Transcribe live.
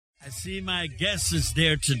see my guest is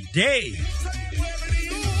there today.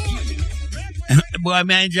 Boy, I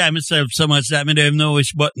enjoy myself so much that I don't even know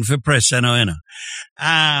which button for press, you know.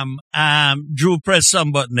 Drew, press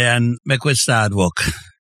some button there and make we start work.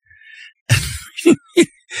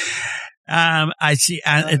 I see,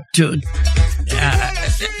 hold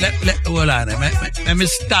on, let me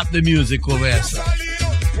stop the music over here, sir.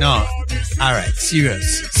 No, all right,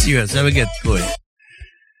 serious, let me get going.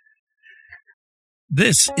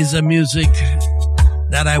 This is a music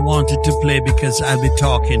that I wanted to play because I'll be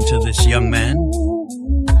talking to this young man.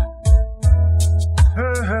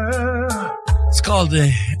 It's called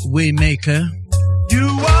The Waymaker. You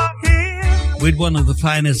are here with one of the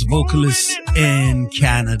finest vocalists in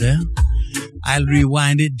Canada. I'll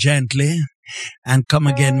rewind it gently and come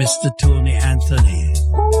again, Mr. Tony Anthony.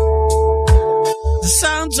 The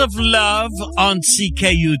Sounds of Love on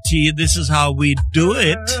CKUT. This is how we do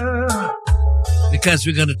it because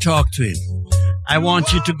we're going to talk to him. I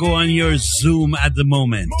want you to go on your Zoom at the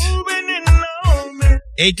moment.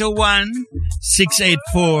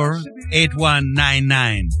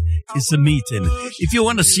 801-684-8199 is the meeting. If you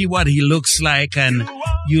want to see what he looks like and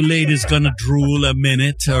you ladies going to drool a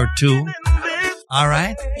minute or two. All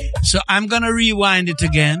right. So I'm going to rewind it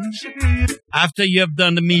again. After you have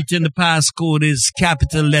done the meeting, the passcode is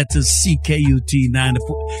capital letters CKUT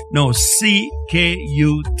 94. No,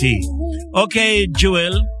 CKUT. Okay,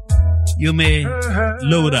 Joel, you may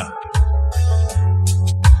load up.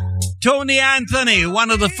 Tony Anthony,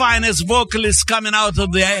 one of the finest vocalists coming out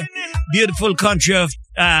of the beautiful country of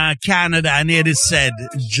Canada. And it is said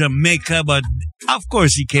Jamaica, but of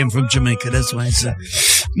course he came from Jamaica. That's why I said,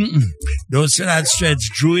 don't say that stretch.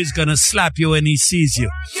 Drew is going to slap you when he sees you.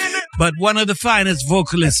 But one of the finest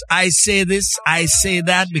vocalists. I say this, I say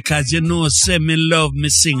that because you know, say me love me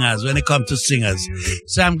singers when it comes to singers.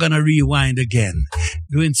 So I'm going to rewind again,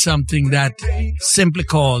 doing something that simply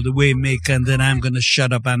called The Waymaker, and then I'm going to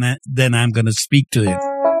shut up and then I'm going to speak to him.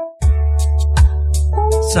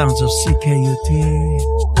 Sounds of CKUT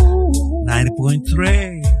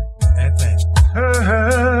 90.3 FM.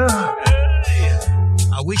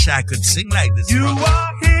 I wish I could sing like this. You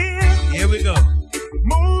are here. Here we go.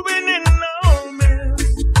 Moving in our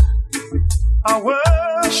midst. I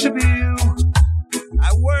worship you.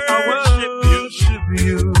 I worship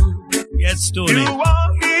you. Yes, Tony. You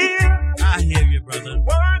are here. I hear you, brother.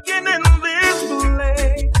 Working in this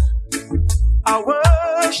place. I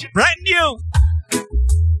worship. Brand new.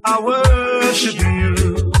 I worship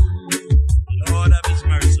you. Lord of His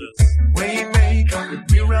mercies.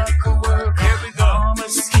 Waymaker, miracle worker. Here we go.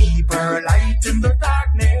 Promise keeper, light in the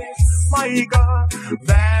darkness. My God,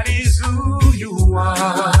 that is who you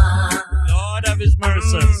are. Lord of His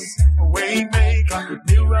mercies. Waymaker,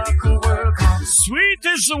 miracle worker. Sweet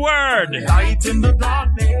is the word. Light in the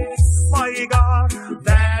darkness. My God,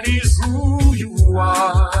 that is who you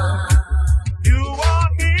are. You are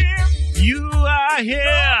here. You are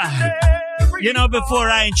here. You know, before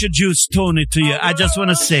I introduce Tony to you, I just want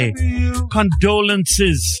to say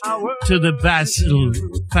condolences to the Basil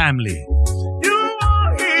family.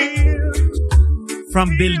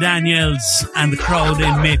 From Bill Daniels and the crowd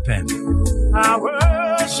in Maypen. I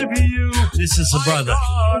worship you. This is a brother,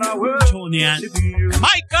 Tony.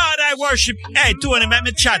 My God, I worship. Hey, Tony, let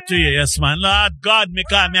me chat to you. Yes, man. Lord God, me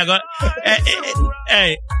come.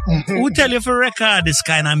 Hey, who tell you for record this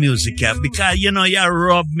kind of music? Yeah? Because, you know, you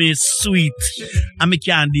rub me sweet and me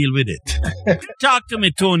can't deal with it. Talk to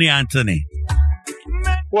me, Tony Anthony.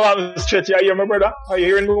 Well, Stretchy, I hear my brother. Are you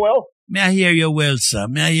hearing me well? May I hear you well, sir?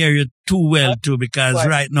 May I hear you too well, too? Because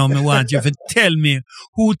right now, me want you to tell me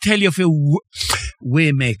who tell you for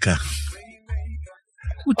Waymaker.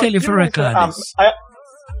 Who tell you for record this? I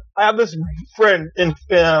have this friend in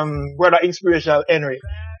brother Inspirational Henry.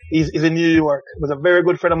 He's in New York. He was a very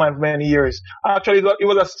good friend of mine for many years. Actually, he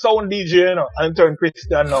was a sound DJ, you know, and he turned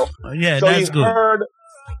Christian now. Oh, yeah, so that's good.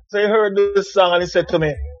 So he heard this song and he said to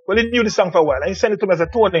me, well, he knew the song for a while. And he sent it to me and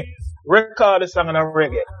said, Tony, record the song in a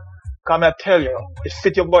reggae. Come I tell you, it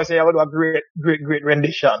fit your voice and you have to do a great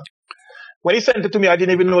rendition. When he sent it to me, I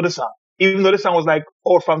didn't even know the song. Even though the song was like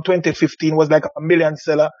out from 2015, was like a million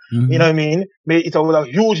seller. Mm-hmm. You know what I mean? It was a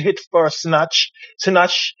huge hit for Snatch, a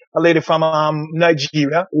lady from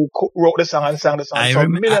Nigeria who wrote the song and sang the song. I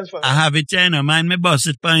have it, you know, mind me boss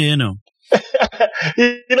it for you know.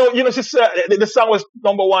 you know, the song was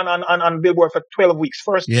number one on Billboard for 12 weeks.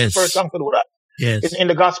 First song to do that. Yes. In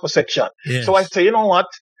the gospel section. Yes. So I say, you know what?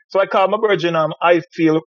 So I called my virgin. I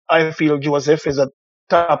feel Joseph is a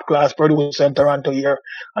top class producer in Toronto here.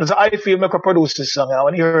 And so I feel make a produce this song. And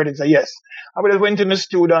when he heard it, he said yes. I just went in the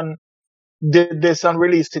studio and did this and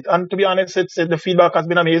released it. And to be honest, the feedback has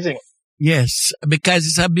been amazing. Yes, because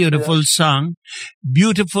it's a beautiful song,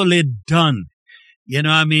 beautifully done. You know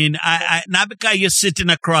what I mean? I not because you're sitting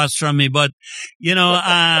across from me, but, you know,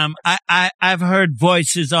 I've heard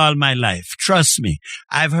voices all my life. Trust me.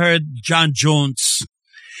 I've heard John Jones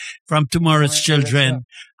from Tomorrow's Children.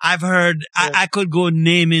 I've heard, I could go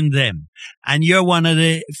naming them. And you're one of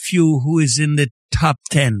the few who is in the top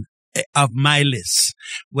 10 of my list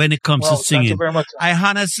when it comes to singing. Thank you very much. I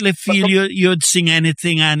honestly feel you'd sing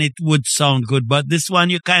anything and it would sound good, but this one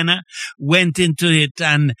you kind of went into it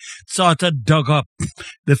and sort of dug up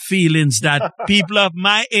the feelings that people of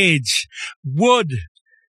my age would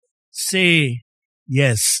say,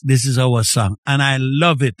 yes, this is our song. And I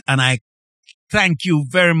love it. And I thank you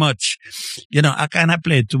very much. You know, I kind of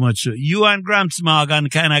play too much. You and Gramps Morgan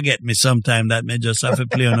kind of get me sometime that may just have to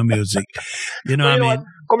play on the music. You know what I mean?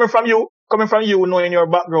 Coming from you, knowing your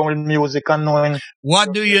background in music and knowing...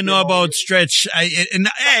 What do you know about Stretch?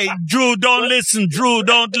 Hey, Dru, don't listen. Dru,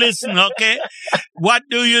 don't listen, okay? What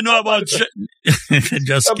do you know about Stretch?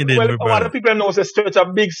 Just kidding, a lot of people know that Stretch a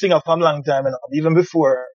big singer from a long time, you know, even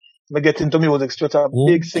before we get into music. Stretch a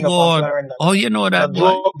big singer from Clarendon. Oh, you know that,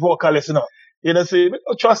 boy? Vocalist, you know. You know, see,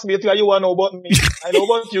 trust me, you want to know about me. I know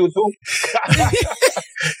about you too.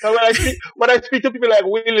 So when I speak to people like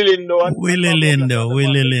Willie Lindo,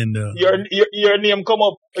 your name come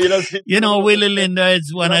up. You know, Willie Lindo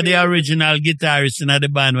is one of the original guitarists in the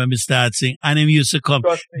band when we start singing, and him used to come.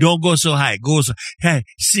 Don't go so high, go so hey,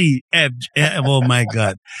 C F. Oh my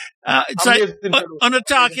God! It's like on the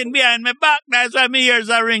talking behind my back. That's why my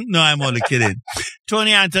ears are ringing. No, I'm only kidding.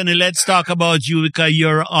 Tony Anthony, let's talk about you because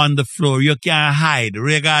you're on the floor. You can't hide,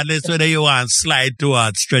 regardless whether you want to slide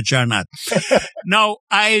towards Stretch or not. Now,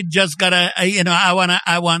 I just gotta, I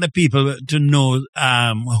want the people to know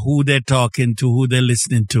who they're talking to, who they're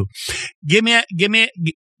listening to. Give me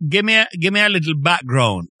a little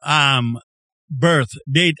background. Birth,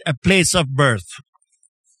 date, a place of birth.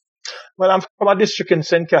 Well, I'm from a district in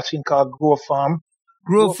St. Catherine called Grove Farm.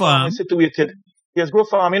 Grove Farm is situated. Yes, Grove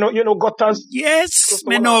Farm. You know Gutters? Yes,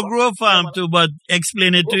 I know Grove Farm too, but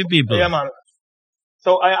explain it to people. Yeah, man.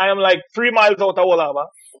 So I am like 3 miles out of Wallaba.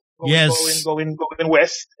 Yes. Going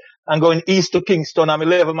west and going east to Kingston. I'm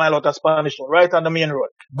 11 miles out of Spanish Town, right on the main road.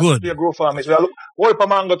 Good. Where Grove Farm is. We have a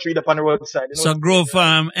mango tree up on the roadside. So Grove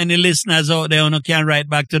Farm, any listeners out there who can write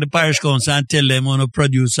back to the parish council and tell them to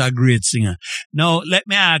produce a great singer. Now, let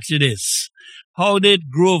me ask you this. How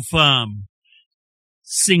did Grove Farm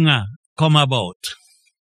singer come about?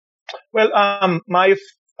 Well, I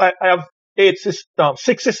have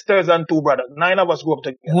 6 sisters and 2 brothers. 9 of us grew up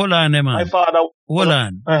together. Hold on, man. My father... Hold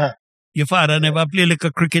on. Uh-huh. Your father never played like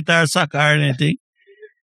a cricket or soccer or anything?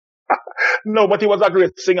 No, but he was a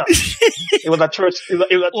great singer. He was a church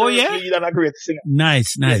lead and a great singer.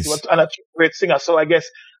 Nice. Yes, he was a great singer. So I guess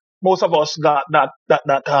most of us got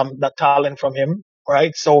that talent from him,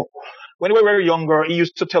 right? So when we were younger, he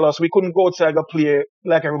used to tell us we couldn't go outside and play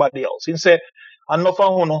like everybody else. He said, enough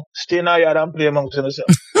of you stay in the yard and play amongst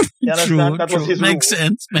yourselves. You understand? That was his Makes rule.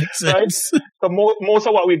 sense. Right? So most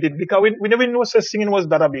of what we did, because we never knew singing was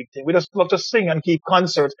that a big thing. We just love to sing and keep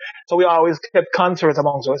concerts. So we always kept concerts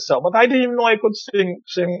amongst ourselves. But I didn't even know I could sing,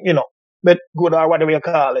 but good or whatever you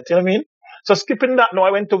call it. You know what I mean? So skipping that, now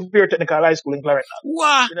I went to Veer Technical High School in Clarendon.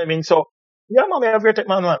 Wow. You know what I mean? So, yeah, man, I have Veer Tech,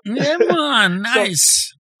 man. Yeah, man.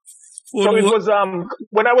 Nice. So it was,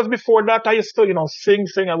 when I was before that, I used to, sing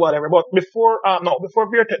and whatever. But before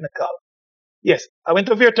Veer Technical. Yes, I went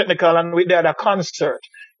to Veer Technical and they had a concert.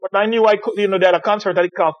 But I knew I could, they had a concert that they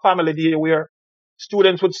called Family Day where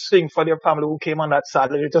students would sing for their family who came on that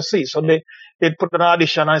Saturday to see. So they'd put an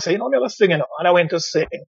audition and I said, never sing, And I went to sing.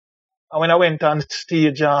 And when I went on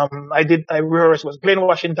stage, I rehearsed, was Glenn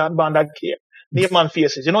Washington band that came. Name and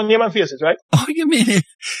Faces. You know Name and Faces, right? Oh, you mean it?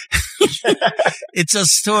 It's a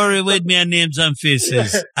story with me and Names and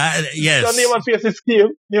Faces. Yes. So Name and Faces came.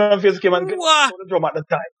 Name and Faces came and was the drum at the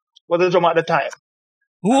time.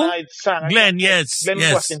 Who? And I sang. Glenn, yes. Glenn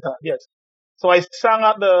Washington, yes. So I sang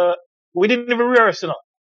we didn't even rehearse,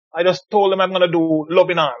 I just told them I'm going to do Love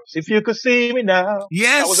in Arms. If you could see me now.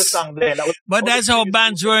 Yes. That was a song then. But that's how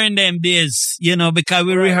bands were in them days, because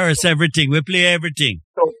we rehearse everything. We play everything.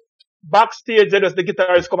 So backstage, the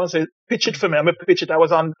guitarist come and say, pitch it for me. I pitch it. I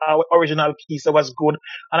was on our original key, so it was good.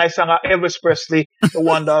 And I sang Elvis Presley, The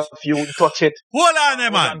Wonder of You, Touch It. Hold on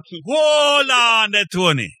there, man. Hold on there,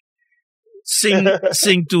 Tony.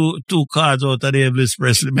 Sing two cards out of the Elvis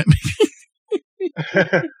Presley.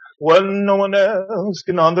 When no one else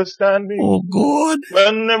can understand me. Oh, God.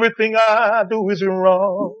 When everything I do is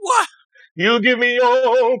wrong. What? You give me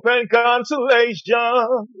hope and consolation.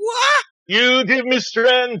 What? You give me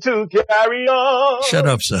strength to carry on. Shut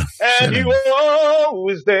up, sir. And you are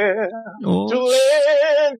always there to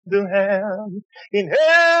lend a hand in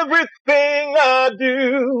everything I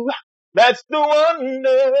do. That's the wonder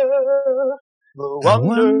of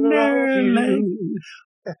you.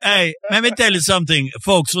 Hey, let me tell you something,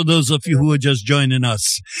 folks, for those of you who are just joining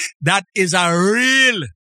us. That is a real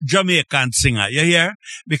Jamaican singer, you hear?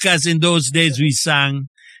 Because in those days we sang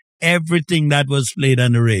everything that was played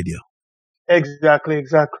on the radio. Exactly.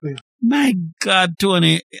 My God,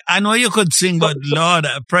 Tony, I know you could sing, but Lord,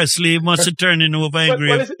 Presley must have turned it over in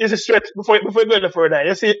grave. It's a stretch before you go any further.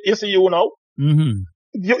 You see, you know. Mm-hmm.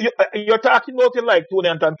 You're talking about it like Tony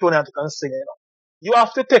Anton can sing, you know. You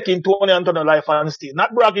have to take in Tony Anton life on stage.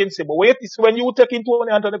 Not bragging, say, but wait, it's when you take in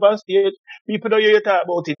Tony Anton on stage, people don't hear you talk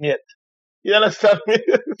about it yet. You understand me?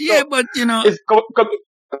 Yeah, but you know,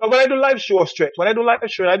 when I do live show stretch, I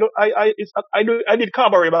did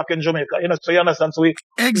cabaret back in Jamaica, you know, so you understand. So we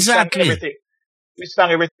sang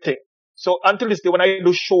everything. So until this day, when I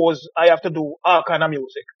do shows, I have to do all kind of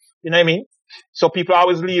music. You know what I mean? So people are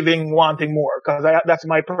always leaving wanting more because that's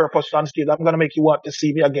my purpose on stage. I'm going to make you want to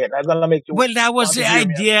see me again. I'm going to make you. Well, that was the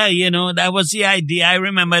idea, you know. That was the idea. I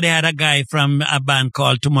remember they had a guy from a band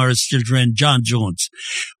called Tomorrow's Children, John Jones.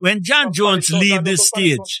 When John Jones leave the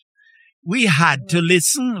stage, we had to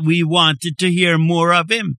listen. We wanted to hear more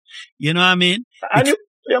of him. You know what I mean? I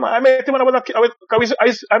met him when I was a kid.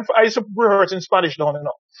 I used to rehearse in Spanish down, you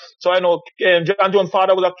know. So I know John Jones'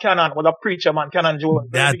 father was a preacher, man, Canon Jones.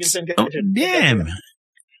 Damn.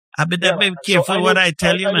 I better be careful what I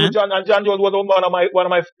tell you, man. John Jones was one of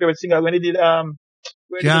my favorite singers when he did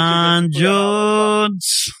John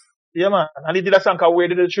Jones. Yeah, man. And he did a song called Where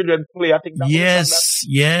Did the Children Play? I think that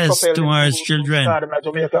yes, Tomorrow's Children.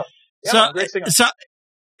 So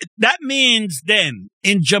that means then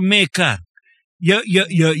in Jamaica,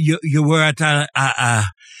 you were at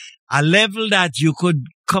a level that you could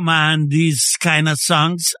command these kind of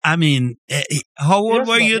songs. I mean, how old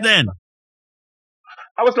were you then?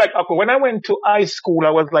 I was like, okay, when I went to high school,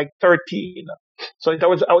 I was like 13. So it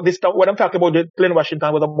was what I'm talking about, Glen Washington,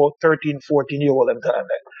 I was about 13, 14-year-old at the time.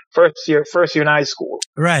 First year in high school.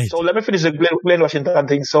 Right. So let me finish the Glen Washington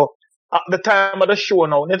thing. So at the time of the show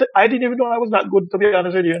now, I didn't even know I was that good, to be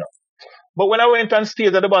honest with you, you know. But when I went on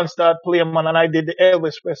stage at the band started playing, man, and I did the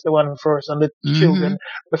Elvis Presley one first, and the children,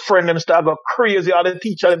 the friend them started go crazy, or the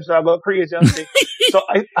teacher them started go crazy, and so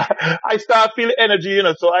I started feeling energy, you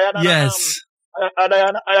know. So I had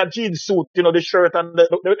I had jeans suit, you know, the shirt and the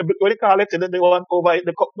what do you call it? The one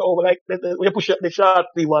over like you push the short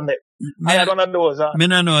sleeve one there. I had one of those. Me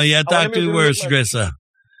no know. You talk to the worst dresser.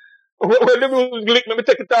 When the music lick me,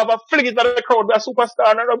 take it off, I fling it at the crowd, be a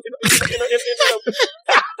superstar,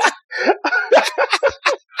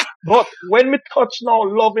 But when me touch now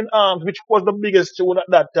Love in Arms, which was the biggest tune at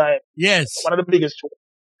that time. Yes. One of the biggest tunes.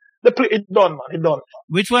 It done, man. It done.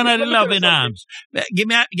 Which one are the Love in Arms? Give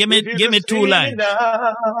me two lines.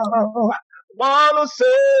 Wanna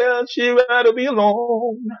say she rather be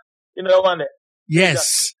alone. You know one there.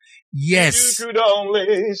 Yes. Yes. If you could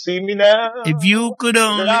only see me now. If you could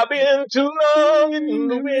only. I've been too long in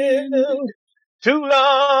the wind. Too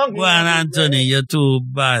long. Well, Anthony, you're too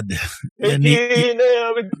bad. Them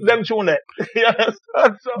tune it.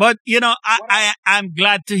 But, you know, I'm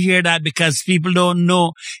glad to hear that because people don't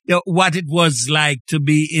know what it was like to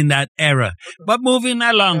be in that era. But moving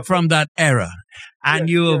along from that era, and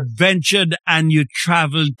you ventured and you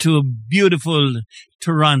traveled to beautiful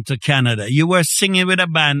Toronto, Canada. You were singing with a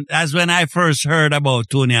band. That's when I first heard about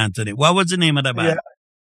Tony Anthony. What was the name of the band? Yeah.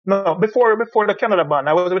 No, before the Canada band,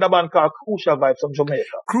 I was with a band called Crucial Vibes from Jamaica.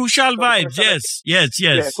 Crucial Vibes, yes. Yeah,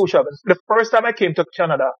 Crucial Vibes. The first time I came to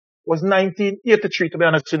Canada was 1983, to be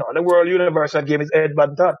honest, you know. The World Universal game is Ed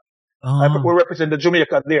Banton. We represented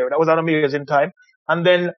Jamaica there. That was an amazing time. And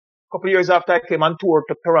then a couple of years after I came on tour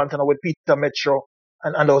to Toronto with Peter Metro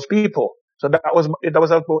and those people. So that was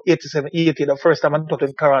about 87, 80, the first time I taught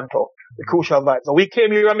in Toronto, the Crucial Vibes. So we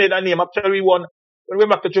came here and made a name. Actually, we won. When we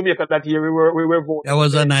went back to Jamaica that year, we were voted. That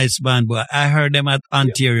was a nice band, but I heard them at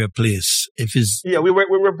Ontario Place. We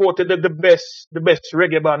were voted the best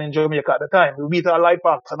reggae band in Jamaica at the time. We beat our live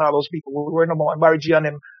acts and all those people. We were number one. Barry G and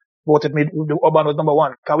them voted me. The band was number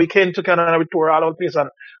one. Cause we came to Canada, we toured all over the place, and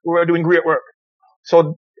we were doing great work.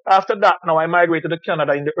 So after that, now I migrated to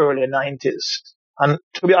Canada in the early 90s. And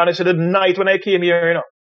to be honest, the night when I came here, you know,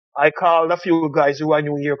 I called a few guys who I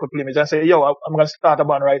knew here could play me and said, yo, I'm going to start a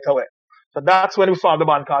band right away. So that's when we found the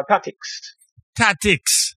band called Tactics.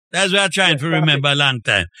 Tactics. That's what I'm trying to remember a long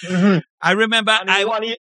time. Mm-hmm. I remember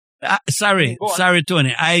sorry,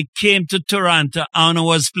 Tony. I came to Toronto and I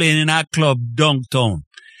was playing in a club downtown.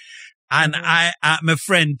 And my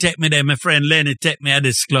friend take me there. My friend Lenny take me at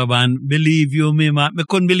this club, and believe you me, man, I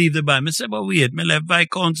couldn't believe the band. I said, but wait, me left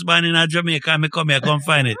Viscount's band in Jamaica, and me come here, come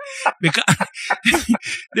find it. Because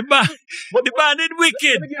the band is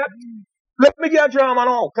wicked. Let me get a drama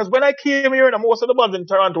now, because when I came here, most of the bands in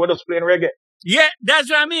Toronto were just playing reggae. Yeah, that's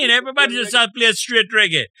what I mean. Everybody just have to play straight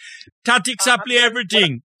reggae. Tactics have play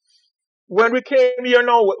everything. When we came here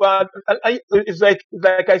now, it's like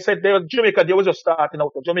I said, there was Jamaica Day was just starting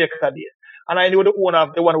out, Jamaica Day. And I knew the owner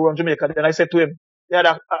of the one who run Jamaica Day. And I said to him, they had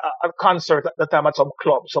a concert at the time at some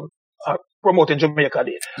club, promoting Jamaica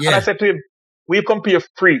Day. Yeah. And I said to him, we come here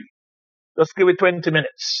free. Just give it 20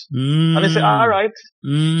 minutes. And he said, all right.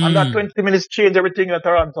 And that 20 minutes changed everything in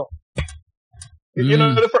Toronto. You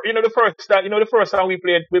know the first time we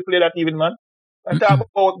played that evening, man. I talk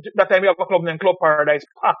about that time we have a club named Club Paradise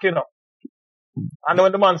Park, you know. And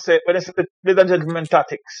when the man said, when they said, ladies and gentlemen,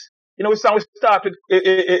 tactics. You know which song we start with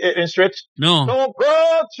in stretch? No. Don't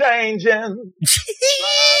go changing.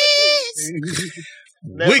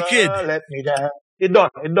 Wicked. Let me down. It done.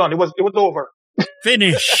 It was over.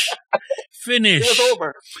 Finish. It was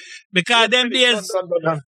over. Because them days,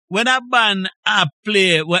 when a band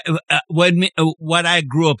play, what I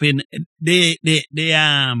grew up in, the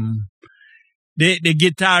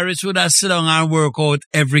guitarist would have sit down and work out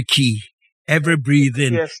every key. Every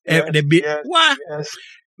breathing, yes, what? Yes.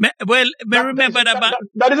 Well, remember that.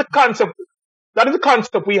 That is a concept. That is a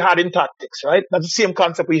concept we had in Tactics, right? That's the same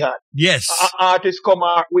concept we had. Yes. Artists come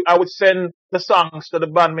out. I would send the songs to the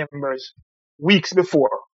band members weeks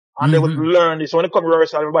before, and they would learn this. When they come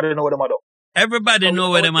rehearsal, everybody know what they're do. Everybody know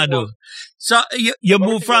what they're do. So you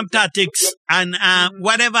move from Tactics, and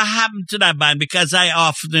whatever happened to that band? Because I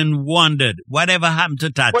often wondered, whatever happened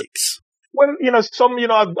to Tactics? Well, as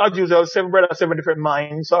usual, 7 brothers, 7 different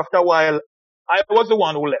minds. So after a while, I was the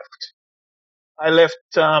one who left. I left,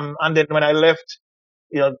 and then when I left,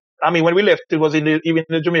 when we left, it was even in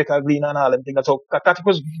the Jamaica Green and all and things. So Tactics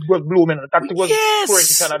was blooming. Tactics was touring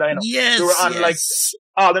in Canada, Yes, we were on like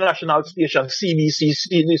all the national stations, CBC,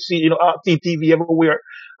 CDC, TTV everywhere,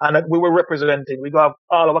 and we were representing. We got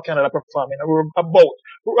all over Canada performing. And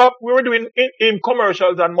we were doing in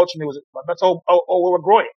commercials and much music. Man. That's how we were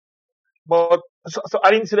growing. But so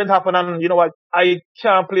an incident happened, and I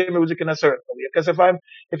can't play music in a certain way. Because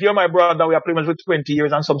if you're my brother, we are playing music for 20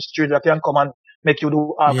 years, and some stranger can come and make you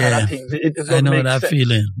do all kind of things. It doesn't make that sense.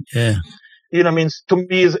 feeling. Yeah. You know what I mean? To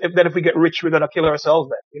me, if we get rich, we're gonna kill ourselves.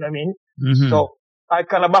 Then you know what I mean? Mm-hmm. So I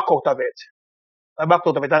kind of back out of it. And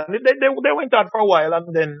they went on for a while,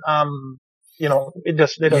 and then it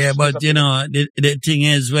just. Yeah, but the thing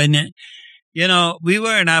is when. We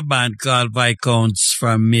were in a band called Viscounts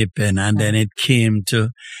from Mapen, and then it came to,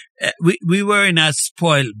 we were in a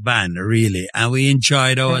spoiled band, really, and we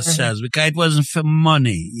enjoyed ourselves because it wasn't for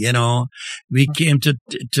money, We came to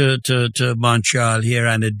Montreal here,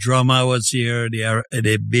 and the drummer was here,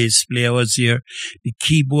 the bass player was here, the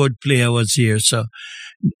keyboard player was here, so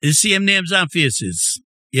the same names and faces.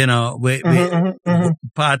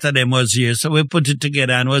 Part of them was here, so we put it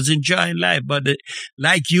together and was enjoying life, but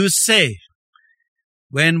like you say,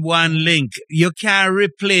 when one link, you can't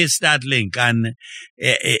replace that link. And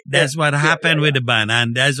that's what happened with the band.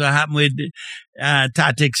 And that's what happened with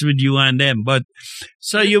Tactics with you and them. But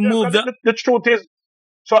so you moved up. The truth is,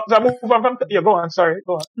 so I moved on from, go on, sorry,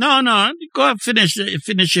 go on. No, go and finish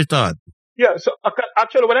your thought. Yeah, so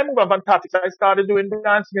actually when I moved on from Tactics, I started doing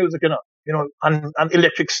dance music, and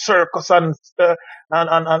Electric Circus and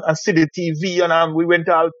City TV, and we went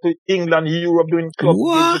out to England, Europe doing club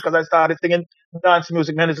music because I started singing dance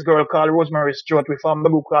music. And this girl called Rosemary Stewart, we formed a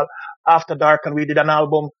group called After Dark, and we did an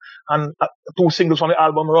album and 2 singles from the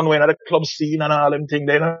album, Runway and the club scene and all them things.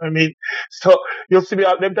 You know what I mean? So you'll see me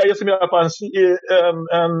up on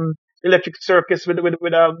Electric Circus with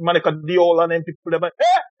Monica Diola and then people that like,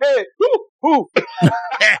 hey, who?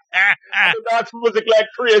 Dance music like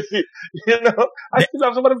crazy, I still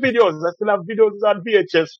have some of the videos. I still have videos on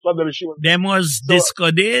VHS from the show. Them was disco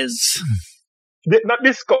days? Not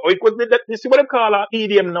disco. It was, you see what they call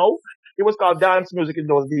EDM now? It was called dance music in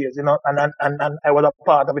those days, and I was a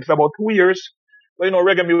part of it for about 2 years. But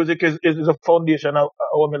reggae music is a foundation of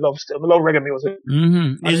what I love still. I love reggae music.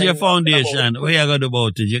 Mm-hmm. It's your foundation. What you got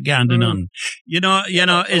about it? You can't do none.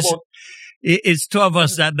 It's 2 of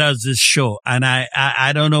us that does this show, and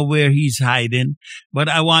I don't know where he's hiding, but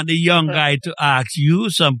I want the young guy to ask you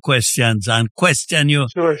some questions and question you.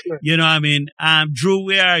 Sure. You know what I mean? Dru,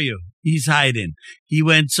 where are you? He's hiding. He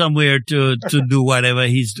went somewhere to do whatever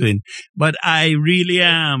he's doing. But I really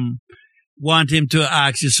am want him to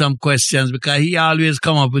ask you some questions because he always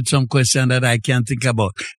come up with some question that I can't think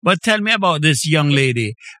about. But tell me about this young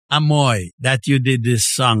lady, Amoy, that you did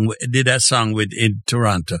that song with in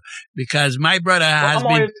Toronto. Because my brother has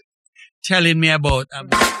been telling me about.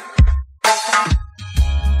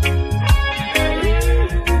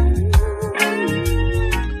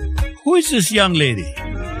 Who is this young lady?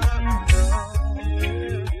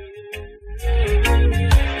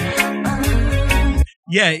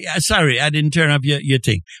 Yeah, sorry, I didn't turn up your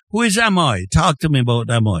thing. Who is Amoy? Talk to me about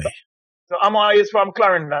Amoy. So Amoy is from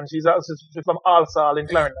Clarendon. She's from Allsall in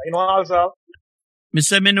Clarendon. You know Allsall?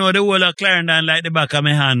 Me know the whole of Clarendon like the back of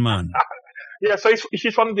my hand, man. Yeah, so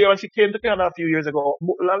she's from there and she came to Canada a few years ago.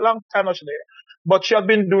 A long time actually. But she has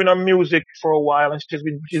been doing her music for a while and she's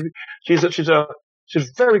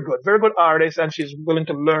very good artist and she's willing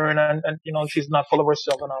to learn and you know, she's not full of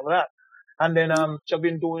herself and all that. And then she's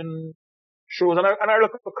been doing shows and I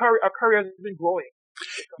look her career has been growing.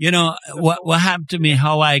 You know, what happened to me,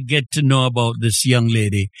 how I get to know about this young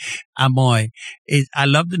lady, Amoy, is I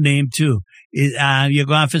love the name too. You're going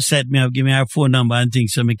to have to set me up, give me her phone number and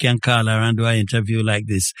things so I can call her and do an interview like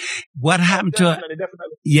this. What happened definitely.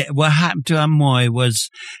 Yeah, what happened to Amoy was,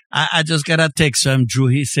 I just got a text from Dru.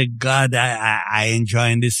 He said, God, I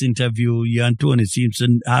enjoying this interview. You and Tony seems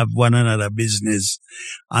to have one another business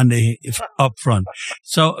on the up front.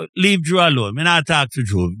 So leave Dru alone. Me not talk to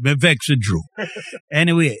Dru. Me vex with Dru.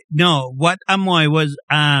 Anyway, no, what Amoy was,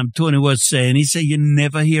 Tony was saying, he said, you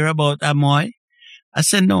never hear about Amoy? I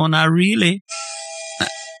said, no, not really.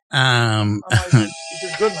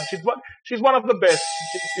 She's good, man. She's one of the best.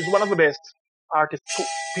 She's one of the best artists,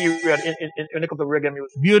 period, in when it comes to reggae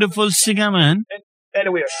music. Beautiful singer, man.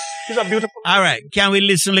 Anyway, she's a beautiful. All right. Can we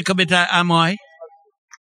listen a little bit of Amoy?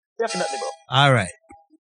 Definitely, bro. All right.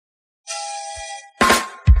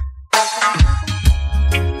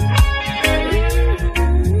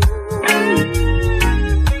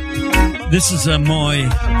 This is Amoy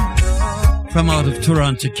from out of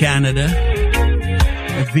Toronto, Canada,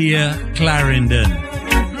 via Clarendon.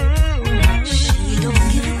 She don't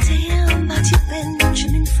give a damn about your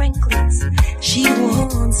Benjamin Franklin's. She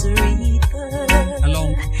wants a reaper.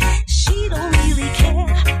 She don't really care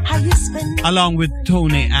how you spend. Along with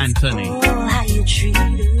Tony Anthony. Or how you treat her.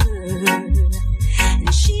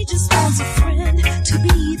 And she just wants a friend to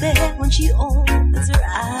be there when she opens her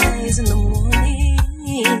eyes in the morning.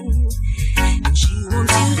 And she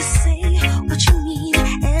wants you to say what you mean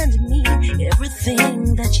and mean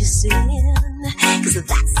everything that you're saying. 'Cause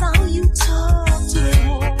that's how you talk to a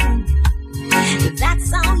woman.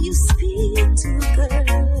 That's how you speak to a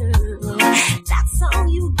girl. That's how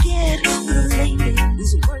you get with a lady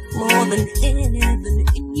who's worth more than anything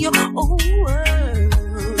in your whole world.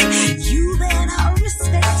 You better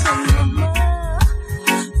respect her, mama.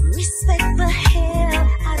 Respect the hell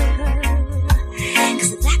out of her.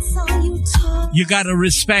 'Cause that's how you talk. You gotta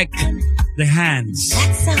respect the hands.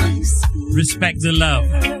 That's how you speak. Respect the love.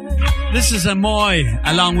 This is Amoy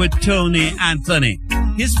along with Tony Anthony.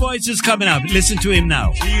 His voice is coming up. Listen to him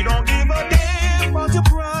now. She don't give a damn about your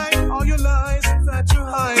pride or your lies that you're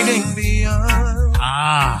hiding beyond.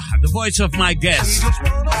 The voice of my She guest. just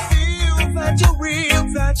wanna feel that you're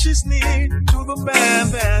real, that she's near to the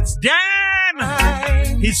man that's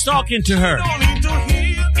Damn! He's talking to her. don't need to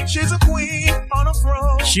hear. She's a queen on a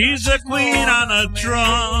throne. She's a queen on a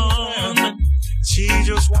throne. She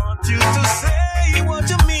just wants you to say what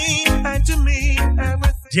you mean and to me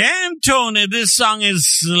everything. Damn, Tony, this song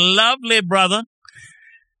is lovely, brother.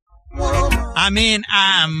 I mean,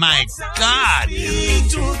 my God.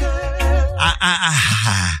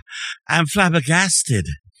 I'm flabbergasted.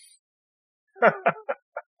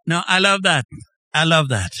 No, I love that. I love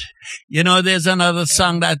that. You know, there's another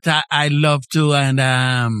song that I love too, and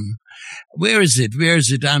where is it? Where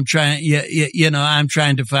is it? I'm trying. I'm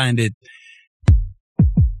trying to find it.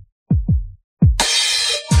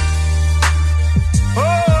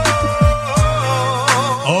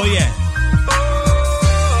 Oh yeah.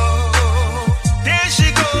 There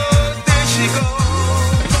she go.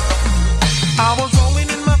 I was rolling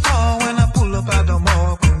in my car when I pull up at the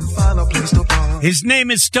mall, couldn't find a place to park. His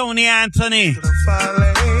name is Tony Anthony.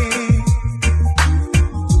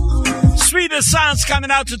 Sweetest sounds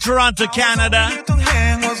coming out to Toronto, Canada. Little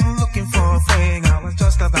hand wasn't looking for a thing. I was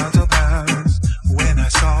just about to bounce when I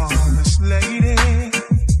saw this lady.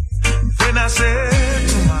 Then I said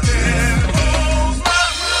to myself, "Oh,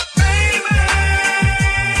 my baby."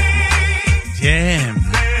 Damn.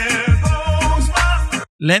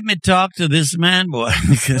 Let me talk to this man, boy,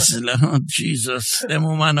 because, oh, Jesus, them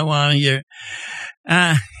woman I want to hear.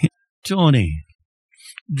 Tony.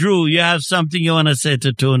 Dru, you have something you want to say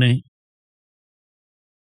to Tony?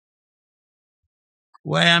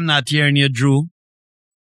 Why I'm not hearing you, Drew?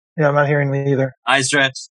 Yeah, I'm not hearing me either. I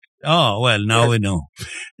stretch. Oh, well, now we know.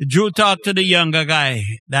 Drew, talk to the younger guy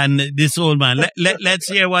than this old man. Let's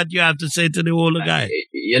hear what you have to say to the older guy.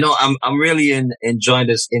 You know, I'm really enjoying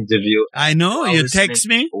this interview. I know. You text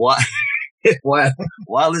me?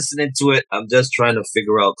 While listening to it, I'm just trying to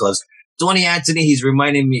figure out, because Tony Anthony, he's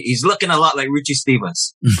reminding me, he's looking a lot like Richie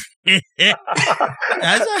Stephens. I'm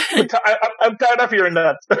tired of hearing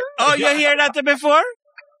that. Oh, you hear that before?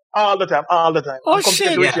 All the time. Oh,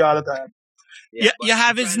 shit. Richie all the time. Yeah, you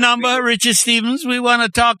have his number, Richie Stephens. We want to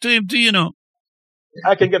talk to him too, you know.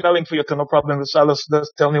 I can get a link for you, no problem. Just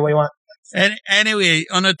tell me what you want. Anyway,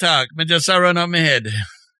 on the talk, but just run up my head.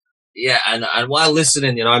 Yeah, and while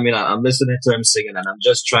listening, you know what I mean, I'm listening to him singing, and I'm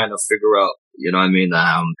just trying to figure out, you know what I mean,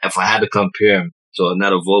 if I had to compare him to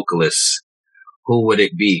another vocalist, who would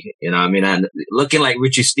it be? You know what I mean? And looking like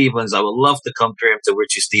Richie Stephens, I would love to compare him to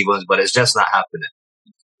Richie Stephens, but it's just not happening.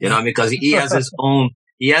 You know what I mean? Because he has his own...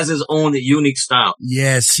 He has his own unique style.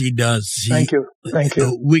 Yes, he does. Thank you.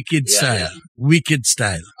 Wicked style. Yeah. Wicked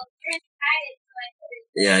style.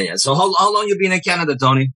 Yeah. So how long you been in Canada,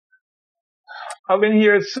 Tony? I've been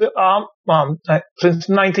here since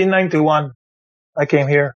 1991. I came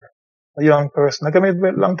here, a young person. I came here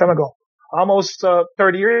a long time ago. Almost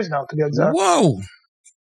 30 years now, to be exact. Whoa.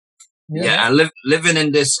 Yeah, and living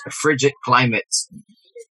in this frigid climate.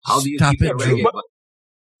 How do you keep it reggae?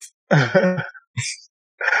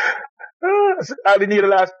 I didn't hear the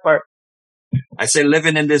last part. I say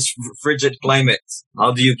living in this frigid climate,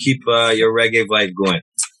 how do you keep your reggae vibe going?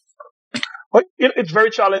 Well, it's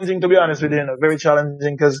very challenging, to be honest with you. Very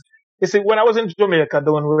challenging, because you see, when I was in Jamaica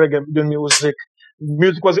doing reggae, doing music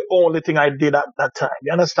was the only thing I did at that time.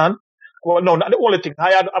 You understand? Well, no, not the only thing.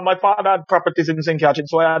 My father had properties in St. Catherine,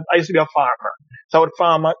 so I used to be a farmer. So I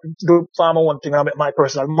would do farmer one thing, I make my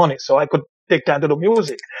personal money, so I could take time to do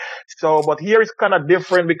music. So, but here it's kind of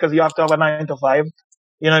different, because you have to have a 9 to 5.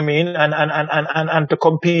 You know what I mean? And to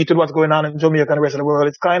compete with what's going on in Jamaica and the rest of the world,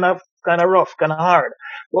 it's kind of rough, kind of hard.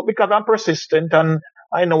 But because I'm persistent and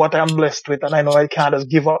I know what I'm blessed with, and I know I can't just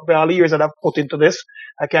give up. All the years that I've put into this,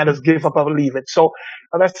 I can't just give up and leave it. So,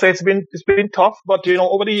 as I say, it's been tough, but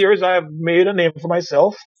over the years I have made a name for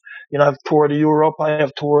myself. I've toured Europe, I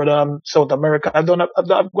have toured South America. I've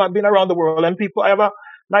been around the world, and I have a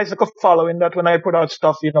nice little following that when I put out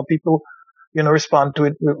stuff, people respond to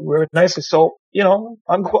it very nicely. So,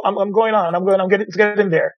 I'm going on. I'm getting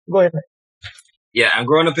there. Going. Yeah, and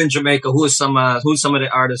growing up in Jamaica, who's some of the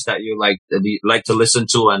artists that you like to listen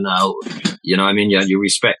to, and you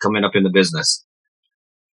respect coming up in the business?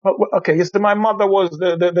 Okay, yes, my mother was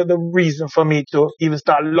the reason for me to even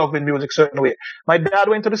start loving music certain way. My dad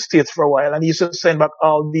went to the States for a while, and he used to send back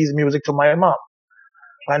all these music to my mom.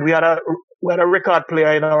 And we had a record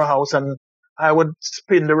player in our house, and I would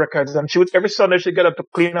spin the records, and every Sunday she'd get up to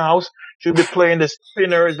clean the house. She'd be playing the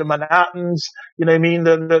Spinners, the Manhattans,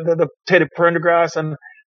 the Teddy Pendergrass, and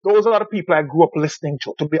those are the people I grew up listening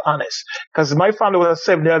to be honest. Because my family was a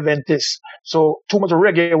Seventh-day Adventist, so too much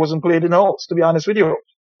reggae wasn't played in the house, to be honest with you.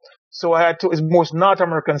 So I had to, as most North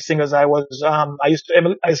American singers, I used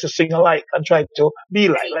to sing alike and try to be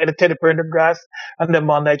like the Teddy Pendergrass, and then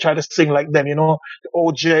I tried to sing like them, the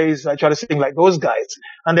OJs, I tried to sing like those guys.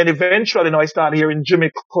 And then eventually, I started hearing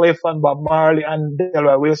Jimmy Cliff and Bob Marley and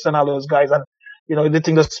Delroy Wilson, all those guys, and, the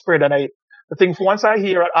thing just spread, and once I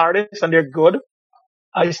hear an artist and they're good,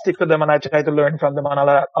 I stick to them and I try to learn from them and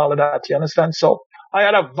all of that, you understand? So I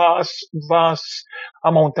had a vast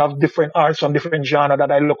amount of different arts from different genres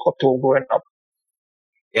that I look up to growing up.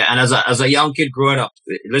 Yeah, and as a young kid growing up,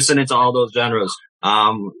 listening to all those genres,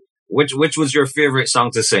 which was your favorite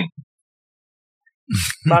song to sing?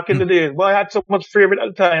 Back in the day, I had so much favorite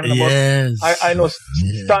at the time. Yes. I know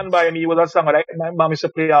Stand By Me was a song that my mom used to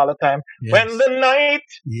play all the time. Yes. When the night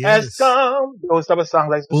has come, those type of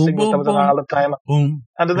songs I used to sing those type of songs all the time.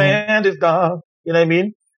 And the land is dark, you know what I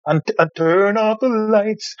mean? And turn off the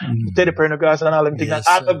lights. Teddy Pendergrass and all them things. Yes,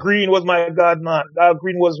 Al Green was my god, man. Al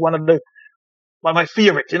Green was one of my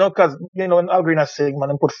favorite, because, when Al Green has sing, man,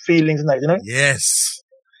 and put feelings in it, Yes.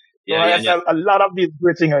 So a lot of these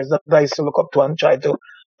great singers that I used to look up to and try to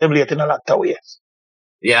emulate in a lot of ways.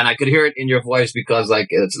 Yeah, and I could hear it in your voice, because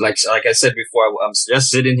it's like I said before, I'm just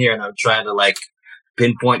sitting here and I'm trying to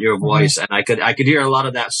pinpoint your voice, and I could hear a lot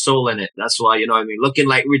of that soul in it. That's why, looking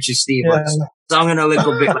like Richie Stephens, sounding a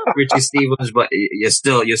little bit like Richie Stephens, but you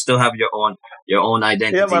still have your own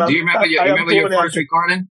identity. Yeah, man, do you remember your first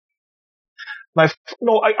recording? I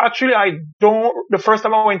don't. The first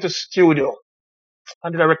time I went to studio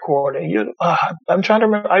and did a recording, I'm trying to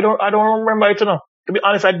remember. I don't remember it. To be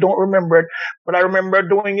honest, I don't remember it, but I remember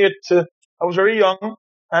doing it I was very young,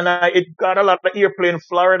 and it got a lot of airplay in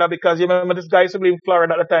Florida because you remember this guy used to live in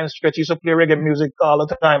Florida at the time. Stretch he used to play reggae music all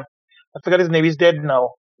the time. I forgot his name. He's dead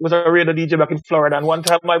now. He was a radio DJ back in Florida. And one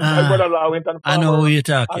time my brother-in-law went on. I know who you're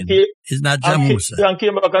talking. It's not Jamusa. And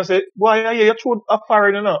came back and said, "Why you're true a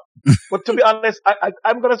foreign, you know?" But to be honest,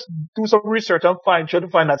 I'm gonna do some research and try to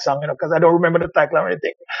find that song, you know, because I don't remember the title or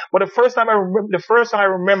anything. But the first time I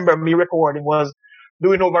remember me recording was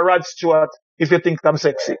doing over Rod Stewart, "If You Think I'm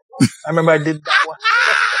Sexy." I remember I did that one.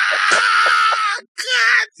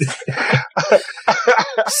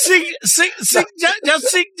 Sing,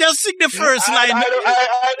 just sing the first line.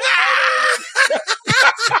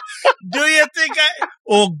 Do you think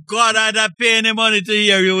oh God, I'd have paid any money to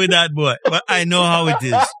hear you with that, boy. But I know how it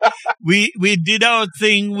is. We did our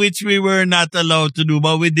thing, which we were not allowed to do,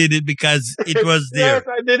 but we did it because it was there. Yes,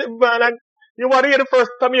 I did it, man. You want to hear the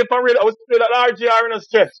first time you from radio? I was playing at RGR in a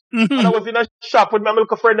stretch. And I was in a shop with my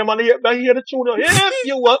little friend. I hear the tune. If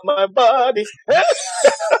you want my body. I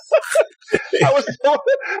was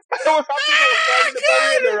happy to the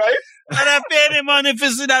radio, right? And I paid him money for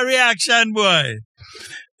see that reaction, boy.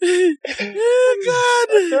 Oh, God.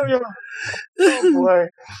 Oh, boy.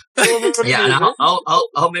 Yeah, and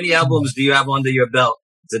how many albums do you have under your belt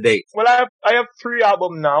to date? Well, I have 3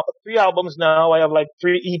 albums now. I have like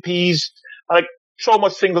 3 EPs. Like so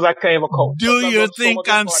much singles I can't even count. Do you think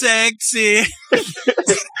I'm sexy?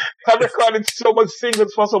 I've recorded so much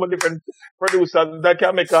singles for so many different producers that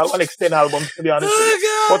can make an extended album, to be honest.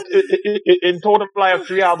 But in total, I have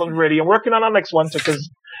 3 albums ready. I'm working on the next one because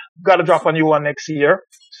got to drop a new one next year.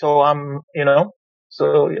 So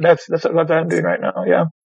so that's what I'm doing right now. Yeah.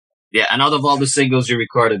 Yeah, and out of all the singles you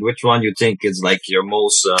recorded, which one you think is like your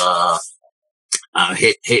most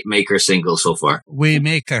hit maker single so far?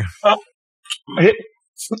 Waymaker.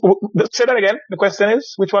 Say that again. The question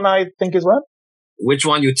is, which one I think is what? Which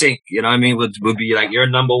one you think, you know what I mean, would be like your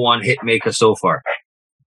number one hit maker so far?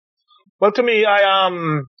 Well, to me,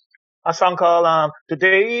 a song called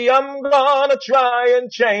 "Today I'm Gonna Try and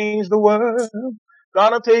Change the World.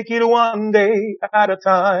 Gonna take it one day at a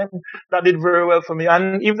time." That did very well for me.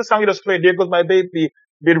 And even the song you just played, "There Goes My Baby,"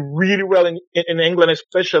 did really well in England,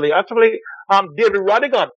 especially. Actually, David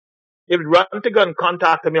Rodigan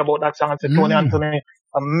contacted me about that song and said, "Tony Anthony,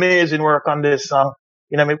 amazing work on this song."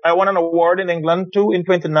 You know, I won an award in England too in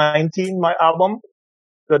 2019. My album,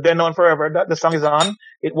 the Then On Forever, that the song is on.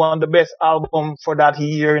 It won the best album for that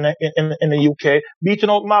year in the UK, beating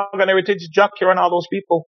out Morgan Heritage, Jack Carr, and all those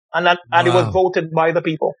people. And it was voted by the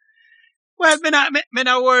people. Well, me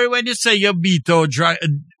not worry when you say you beat out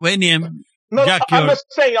when him. No, Jack I'm just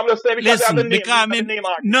saying because listen, I have the name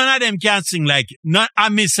none of them can sing like you.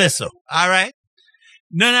 I say so. All right?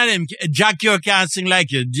 None of them. Jack Carr can't sing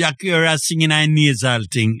like you. Jack Carr is singing a nasal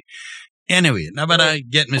thing. Anyway, now better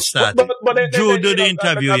get me started. But Drew do the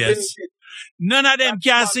interview, yes. None of them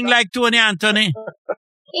can sing like Tony Anthony.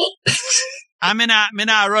 I mean,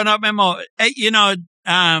 I run up my mouth. Hey, you know,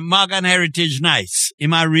 Morgan Heritage, nice. In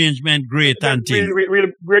my arrangement, great and thing.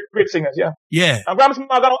 Really great singers, yeah. Yeah. And Gramps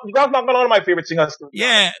Morgan, one of my favorite singers too.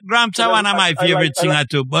 Yeah, Gramps are one of my favorite singers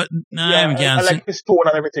too, but none of them can sing. I like his tone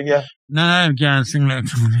and everything, yeah. None of them can sing like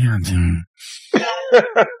Tony Anthony.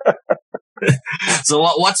 So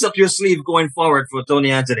what's up your sleeve going forward for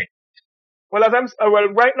Tony Anthony? Well,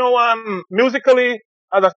 right now, musically,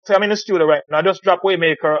 as I say, I'm in the studio right now. I just dropped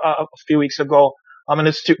Waymaker a few weeks ago. I'm in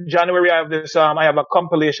the January. I have this. I have a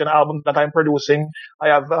compilation album that I'm producing. I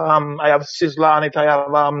have Sizzla on it. I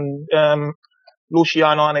have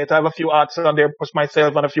Luciano on it. I have a few artists on there, plus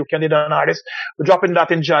myself and a few Canadian artists. We're dropping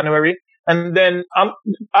that in January, and then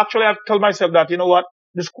I've told myself that, you know what,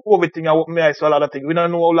 this COVID thing, I opened my eyes to a lot of things. We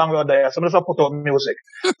don't know how long we're there, so I'm just gonna put out music.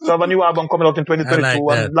 So I have a new album coming out in 2022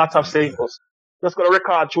 and lots of singles. Just gonna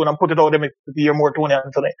record tune and put it out there to hear more Tony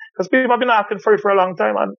Anthony. Because people have been asking for it for a long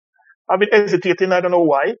time, and I've been hesitating. I don't know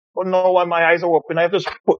why, but now when my eyes are open, I have to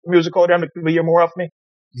put music out there and make people hear more of me.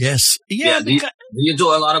 Yes, yeah. Do you do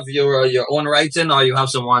a lot of your own writing, or you have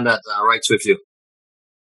someone that writes with you?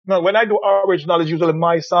 No, when I do original, it's usually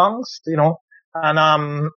my songs, you know, and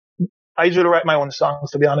I usually write my own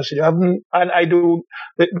songs, to be honest with you. I do,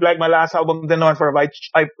 like my last album, Then On Forever,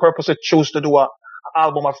 I purposely chose to do an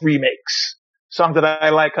album of remakes. Songs that I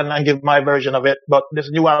like and give my version of it. But this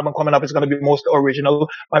new album coming up is going to be mostly original.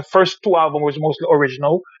 My first 2 albums was mostly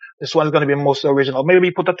original. This one's going to be mostly original.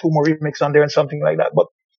 Maybe put 2 more remixes on there and something like that. But,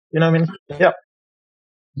 you know what I mean? Yeah.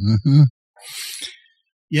 Mm-hmm.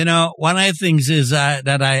 You know, one of the things is that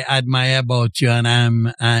I admire about you, and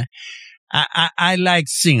I like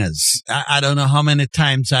singers. I don't know how many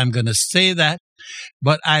times I'm going to say that,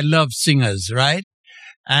 but I love singers, right?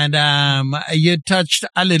 And you touched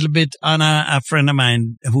a little bit on a friend of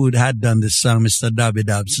mine who had done this song, Mr. Dobby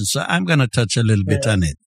Dobson. So I'm going to touch a little bit on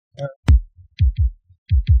it.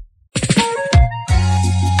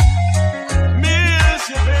 Miss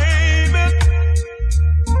you, baby.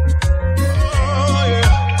 Oh,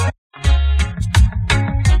 yeah.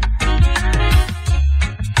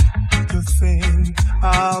 To think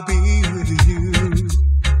I'll be with you.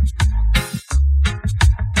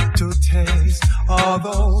 To taste all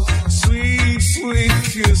those sweet, sweet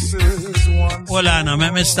kisses. Hold on, now,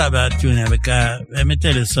 let me stop that tune here because let me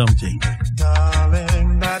tell you something.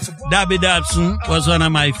 Darling, that's Dobby Dobson was one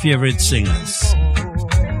of my favorite singers.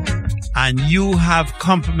 And you have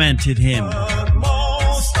complimented him. what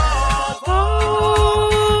most of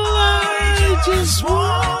all I just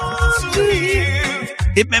want to hear.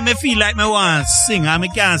 It made me feel like I want to sing. I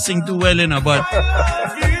can't sing too well, but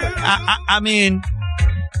I mean,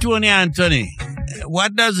 Tony Anthony,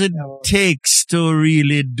 what does it take to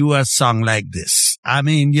really do a song like this? I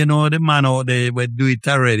mean, the man out there would do it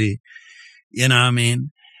already. You know what I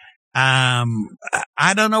mean?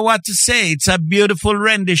 I don't know what to say. It's a beautiful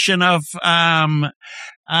rendition of,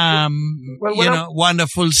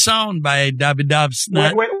 wonderful sound by Dobby Dobson.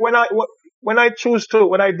 When I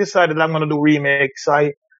decided I'm going to do remakes,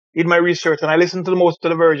 I did my research and I listened to most of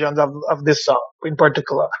the versions of this song in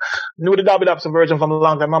particular. Knew the Dobby Dobson version from a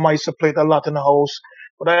long time. Mama used to play it a lot in the house.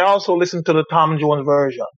 But I also listened to the Tom Jones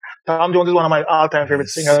version. Tom Jones is one of my all-time favorite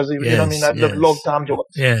singers. You know what I mean? I love Tom Jones.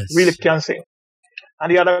 Yes. Really can sing.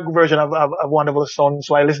 And the other version of Wonderful Sound.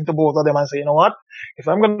 So I listened to both of them and say, you know what? If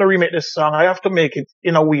I'm going to remake this song, I have to make it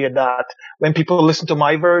in a way that when people listen to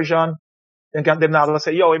my version, they're not going to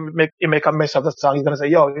say, yo, you make a mess of the song. He's going to say,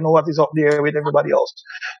 yo, you know what? He's up there with everybody else.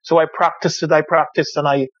 So I practiced and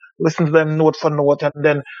I listened to them note for note. And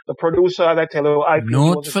then the producer, as I tell you, I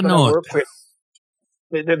note for note. Work with.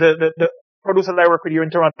 The producer that I work with here in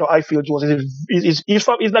Toronto, I feel Joseph, he's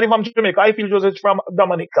not even from Jamaica. I feel Joseph is from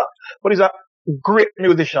Dominica. But he's a great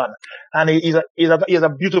musician. And he has a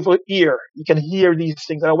beautiful ear. You can hear these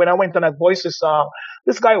things. And when I went and I voiced this song,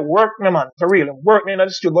 this guy worked me, man, for real. Worked me in the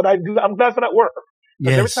studio. But I'm glad for that work.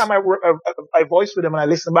 Because every time I voice with him and I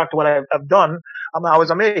listen back to what I've done, I was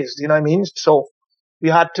amazed. You know what I mean? So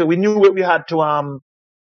we knew we had to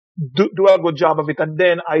do a good job of it. And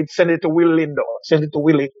then I send it to Willie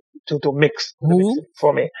to mix it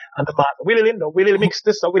for me. And the Willie mixed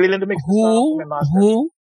this. Willie Lindo mixed this song for me, master.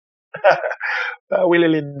 Who?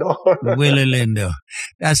 Willie Lindo. Willie Lindo.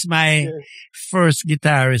 That's my first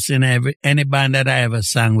guitarist in any band that I ever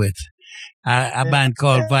sang with. A band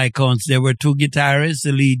called Viscounts. There were two guitarists.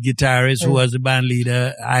 The lead guitarist, who was the band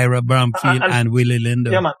leader, Ira Bromfield, and Willie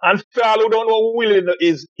Lindo. Yeah, man. And for all who don't know who Willie Lindo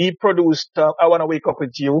is, he produced I Wanna Wake Up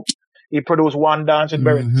With You. He produced One Dance with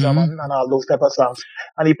Barry Salmon and all those type of songs.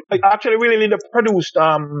 And he actually Willie Lindo produced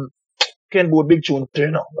Ken Board Big Tune,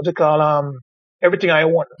 what you call Everything I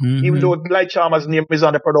Want. Even though Light Chalmers' name is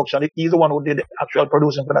on the production, he's the one who did the actual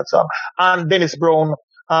producing for that song. And Dennis Brown,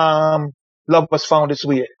 Love Has Found Its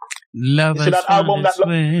Way. You see that album that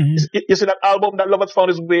Love Has Found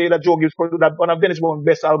Its Way that Joe Gibbs produced, that one of Dennis Brown's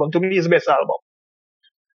best album. To me, his best album.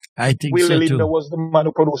 I think Willie so too. Lindo was the man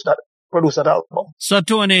who produced that album. So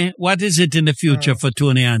Tony, what is it in the future for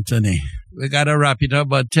Tony Anthony? We gotta wrap it up,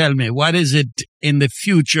 but tell me, what is it in the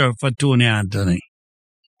future for Tony Anthony?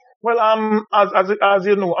 Well, as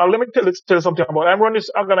you know, let me tell you something about it. I run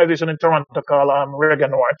this organization in Toronto called Reggae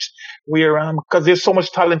North, where because there's so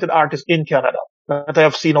much talented artists in Canada that I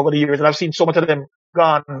have seen over the years, and I've seen so much of them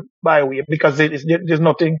gone by way because there's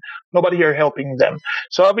nobody here helping them.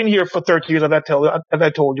 So I've been here for 30 years, as I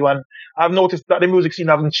told you, and I've noticed that the music scene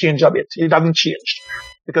hasn't changed a bit. It hasn't changed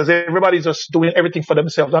because everybody's just doing everything for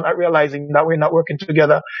themselves and not realizing that we're not working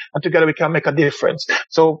together, and together we can make a difference.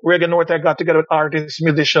 So Reggae North, I got together with artists,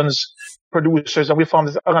 musicians, producers, and we formed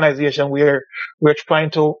this organization where we're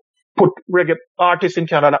trying to put reggae artists in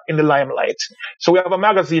Canada in the limelight. So we have a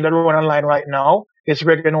magazine that we run online right now. It's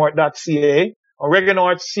reggaenorth.ca or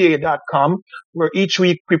reggaenorthca.com, where each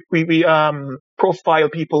week we profile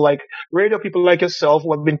people like radio people like yourself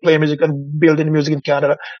who have been playing music and building music in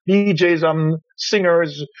Canada, DJs,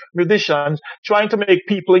 singers, musicians, trying to make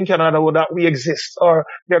people in Canada know that we exist, or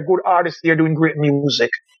they're good artists here doing great music.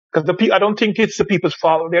 Because I don't think it's the people's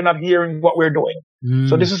fault. They're not hearing what we're doing.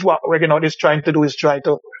 So this is what Reggae North is trying to do, is try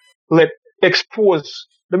to expose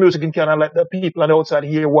the music in Canada, let the people on the outside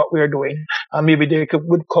hear what we're doing, and maybe they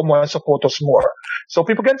would come and support us more. So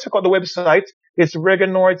people can check out the website. It's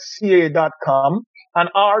reggaenorthca.com. And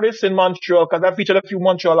artists in Montreal, because I've featured a few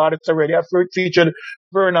Montreal artists already. I've featured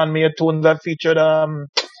Vernon Maytunes. I've featured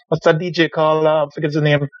what's that DJ called? I forget his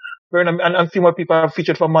name. and a few more people are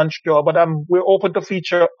featured from Montreal, but we're open to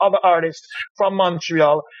feature other artists from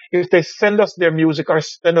Montreal if they send us their music or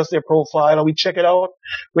send us their profile and we check it out.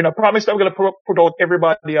 We're not promise that we're going to put out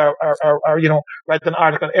everybody or write an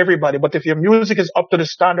article on everybody, but if your music is up to the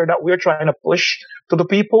standard that we're trying to push to the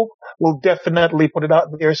people, we'll definitely put it out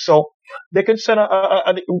there. So they can send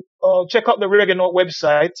check out the Reggae Note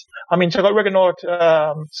website. Check out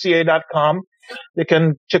reggaenote.ca.com. They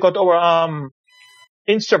can check out our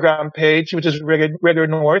Instagram page, which is Reggae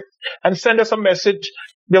North, and send us a message.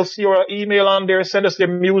 They'll see our email on there, send us their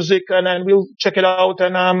music, and then we'll check it out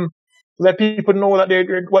and let people know that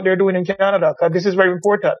what they're doing in Canada. This is very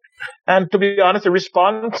important. And to be honest, the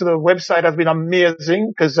response to the website has been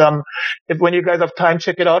amazing because when you guys have time,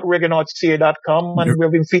 check it out, reggaenote.ca.com, and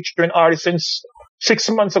we've been featuring artists since 6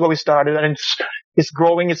 months ago we started, and it's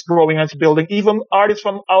growing, and it's building. Even artists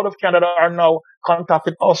from out of Canada are now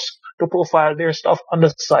contacting us to profile their stuff on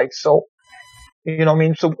the site. So, you know what I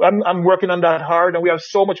mean? So I'm working on that hard, and we have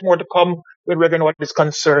so much more to come with Reggae Note is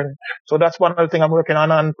concerned. So that's one other thing I'm working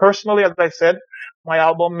on. And personally, as I said, my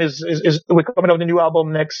album we're coming out with a new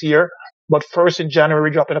album next year. But first in January,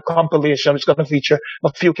 we're dropping a compilation. It's going to feature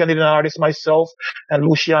a few Canadian artists, myself, and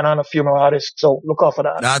Luciano, and a few more artists. So look out for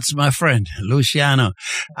that. That's my friend, Luciano.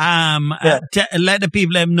 Let the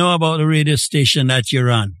people know about the radio station that you're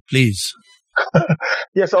on, please.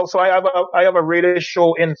 Yes, also I have a radio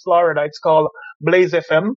show in Florida. It's called Blaze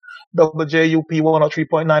FM, WJUP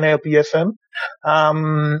 103.9 LPFM.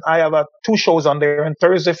 I have 2 shows on there, and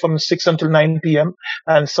Thursday from 6 until 9 p.m.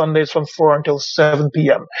 and Sundays from 4 until 7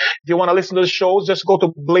 p.m. If you want to listen to the shows, just go to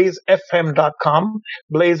blazefm.com,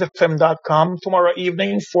 blazefm.com. Tomorrow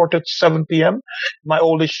evening, 4 to 7 p.m., my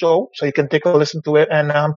oldest show, so you can take a listen to it.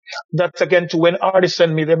 And that's again to when artists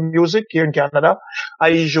send me their music here in Canada. I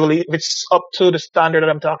usually, if it's up to the standard that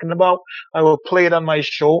I'm talking about, I will play it on my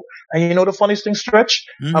show. And you know the funniest thing, Stretch?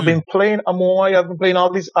 Mm-hmm. I've been playing Amoy, I've been playing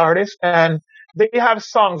all these artists, and they have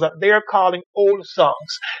songs that they are calling old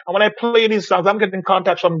songs. And when I play these songs, I'm getting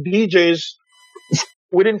contacts from DJs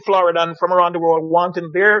within Florida and from around the world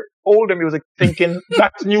wanting their older music, thinking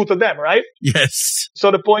that's new to them, right? Yes.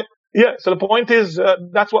 So the point is,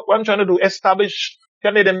 that's what I'm trying to do, establish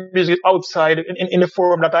Canadian music outside in the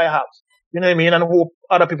forum that I have. You know what I mean? And hope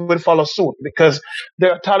other people will follow suit, because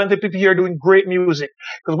there are talented people here doing great music.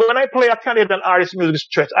 Because when I play a Canadian artist music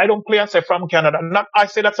stretch, I don't play and say from Canada. I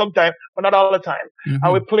say that sometimes, but not all the time. Mm-hmm.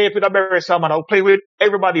 I will play it with a Barry Salmon. I'll play with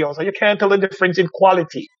everybody else. And you can't tell the difference in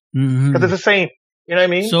quality. Because it's the same. You know what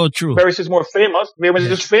I mean? So true. Barry is more famous. Barry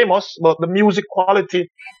is famous, but the music quality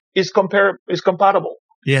is compatible.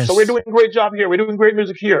 Yes. So we're doing a great job here. We're doing great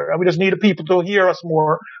music here. And we just need the people to hear us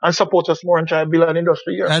more and support us more and try to build an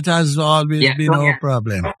industry here. That has always been our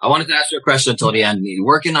problem. I wanted to ask you a question, Tony Anthony.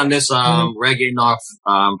 Working on this Reggae North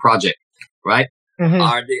project, right? Mm-hmm.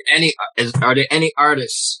 Are there any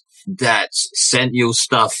artists that sent you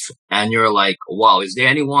stuff and you're like, wow, is there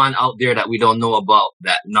anyone out there that we don't know about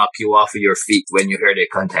that knock you off of your feet when you hear their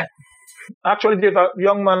content? Actually, there's a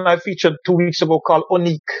young man I featured 2 weeks ago called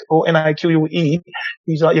Onique, Onique.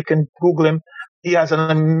 You can Google him. He has an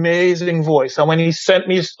amazing voice. And when he sent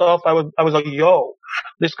me stuff, I was like, yo,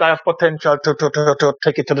 this guy has potential to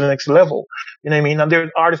take it to the next level. You know what I mean? And there's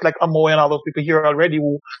artists like Amoy and all those people here already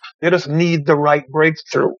who they just need the right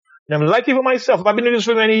breakthrough. You know, like even myself, I've been doing this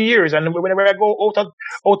for many years. And whenever I go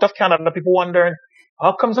out of Canada, people wondering,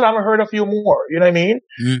 how comes I haven't heard of you more? You know what I mean?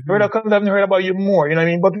 Mm-hmm. How comes I haven't heard about you more? You know what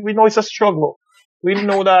I mean? But we know it's a struggle. We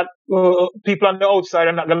know that people on the outside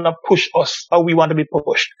are not going to push us how we want to be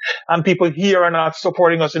pushed. And people here are not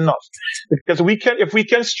supporting us enough. Because if we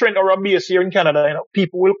can strengthen our base here in Canada, you know,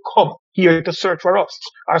 people will come here to search for us,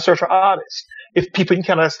 or search for artists. If people in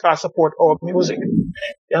Canada start support our music.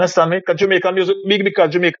 You understand me? Because Jamaican music big because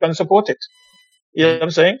Jamaicans support it. You know what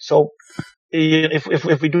I'm saying? So,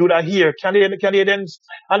 if we do that here, Canadians,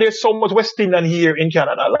 and there's so much West Indian here in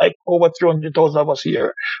Canada, like over 300,000 of us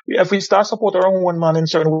here. If we start supporting our own man in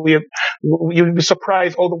certain way, you'll be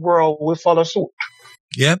surprised how the world will follow suit.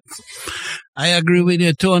 Yep. I agree with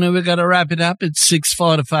you, Tony. We got to wrap it up. It's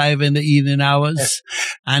 6:45 in the evening hours. Yes.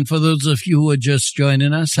 And for those of you who are just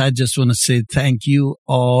joining us, I just want to say thank you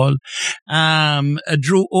all.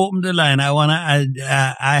 Dru, open the line.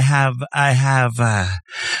 I have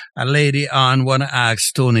a lady on, want to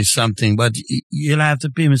ask Tony something, but you'll have to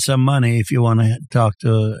pay me some money if you want to talk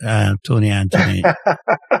to Tony Anthony.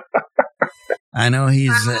 I know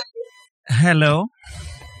he's, hello.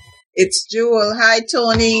 It's Jewel. Hi,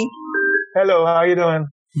 Tony. Hello, how are you doing?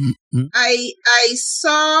 Mm-hmm. I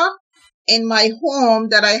saw in my home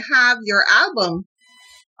that I have your album.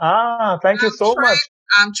 Thank you so much.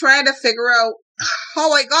 I'm trying to figure out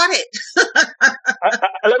how I got it.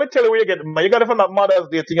 Let me tell you where you get it, man. You got it from that Mother's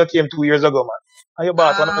Day thing you came 2 years ago, man. And you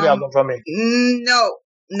bought one of the albums from me. No.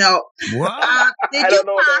 What? Did you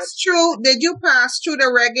pass through the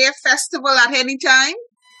reggae festival at any time?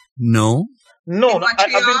 No. No, In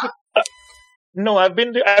Montreal? I've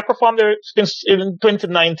been there. I performed there since in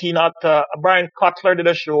 2019 at Brian Cutler did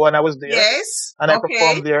a show, and I was there. Yes. And I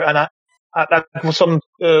performed there, and I for some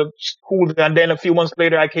school, and then a few months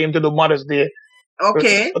later, I came to the Mother's Day.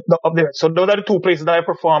 Okay. Up there. So those are the two places that I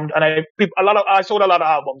performed, and I sold a lot of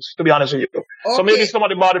albums, to be honest with you. Okay. So maybe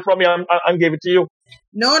somebody bought it from me and gave it to you.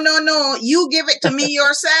 No. You give it to me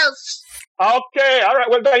yourself. Okay, all right.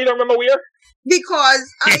 Well, you don't remember where? Because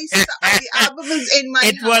the album is in my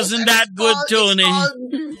It house, wasn't that good, Tony.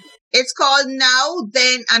 It's called Now,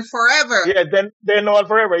 Then, and Forever. Yeah, then Now and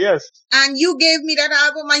Forever, yes. And you gave me that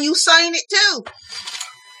album and you signed it too.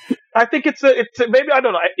 I think it's maybe, I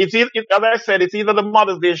don't know. As I said, it's either the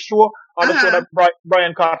Mother's Day show or the show that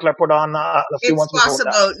Brian Cutler put on a few months before. It's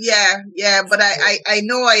possible, yeah. But I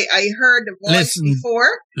know I heard the voice before.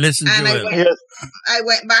 Listen, and Joel. I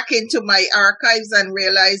went back into my archives and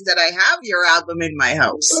realized that I have your album in my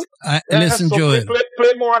house. Listen, so Joel.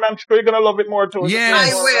 Play more, and I'm sure you're gonna love it more too. Yeah,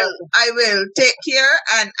 I will. Take care,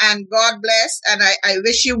 and God bless, and I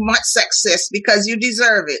wish you much success because you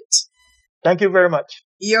deserve it. Thank you very much.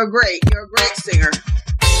 You're great. You're a great singer.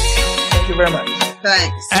 Thank you very much.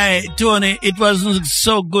 Thanks. Hey, Tony, it wasn't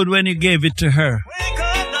so good when you gave it to her.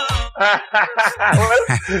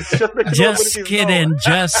 Just kidding.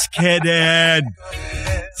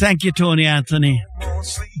 Thank you, Tony Anthony.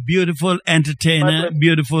 Beautiful entertainer,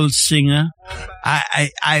 beautiful singer.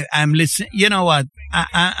 I'm listening. You know what?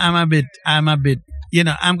 I'm a bit. You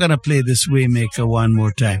know, I'm going to play this Waymaker one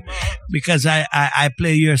more time because I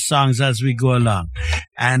play your songs as we go along.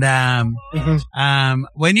 And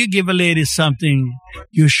when you give a lady something,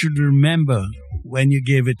 you should remember when you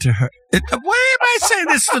gave it to her. Why am I saying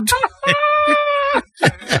this to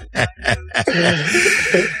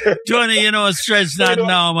Tony, you know, stretch not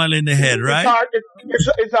normal in the head, right?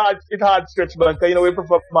 It's hard stretch, but we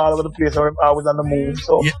perform all over the place. I was on the move,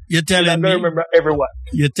 so you're telling me. I remember everyone.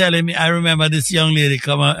 You're telling me. I remember this young lady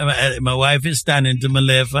come up. My wife is standing to my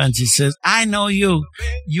left, and she says, "I know you.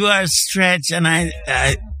 You are Stretch," and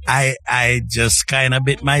I just kind of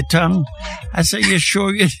bit my tongue. I said, "You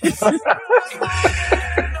sure you did?"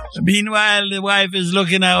 Meanwhile, the wife is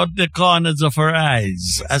looking out the corners of her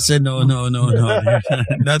eyes. I said, no.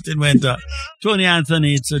 Nothing went on. Tony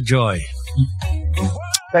Anthony, it's a joy.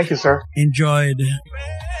 Thank you, sir. Enjoyed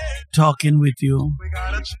talking with you.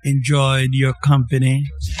 Enjoyed your company.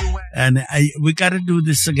 And we got to do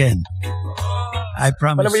this again. I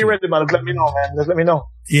promise. Whenever you're ready, man, let me know, man. Just let me know.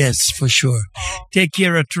 Yes, for sure. Take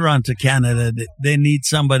care of Toronto, Canada. They need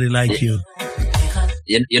somebody like you.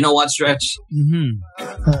 You know what, Stretch? Mm-hmm.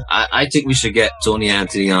 I think we should get Tony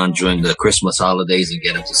Anthony on during the Christmas holidays and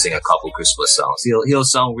get him to sing a couple Christmas songs. He'll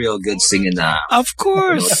sound real good singing of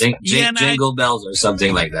course. Jingle Bells or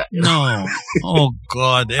something like that. No. Oh,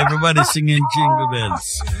 God. Everybody's singing Jingle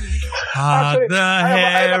Bells. I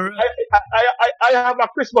have a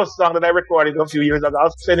Christmas song that I recorded a few years ago.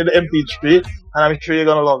 I'll send it to MP3, and I'm sure you're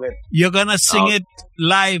going to love it. You're going to sing it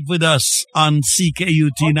live with us on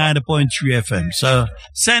CKUT 90.3 FM. So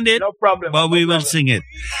send it. No problem. But we will sing it.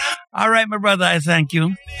 All right, my brother, I thank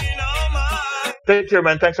you. Take care,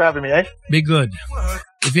 man. Thanks for having me, eh? Be good.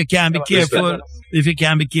 If you can be careful, be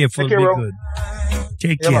good.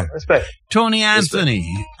 Take care. Respect. Tony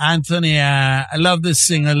Anthony. Anthony, I love this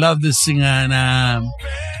singer. And,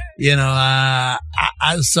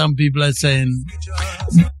 as some people are saying,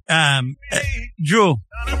 Drew.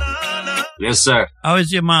 Yes, sir. How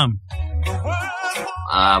is your mom?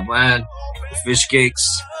 Man, fish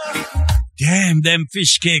cakes. Damn, them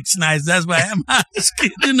fish cakes nice. That's why I'm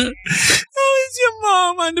asking, How is your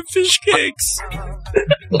mom and the fish cakes?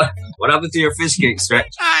 What happened to your fish cakes,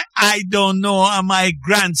 Stretch? I don't know. My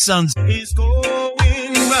grandson's... He's going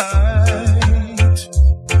right.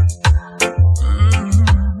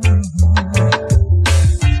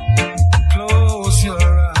 Close your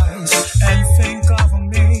eyes and think of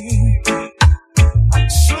me.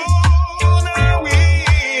 Soon I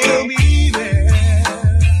will be there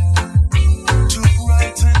to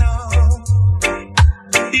brighten up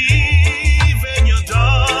even your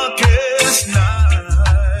darkest night.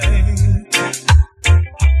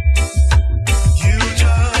 You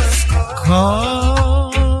just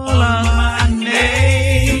call on my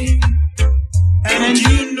name, and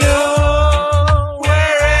you know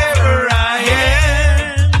wherever I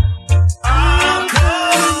am, I'll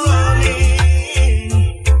come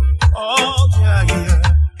running. Oh, yeah,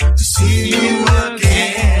 to see you.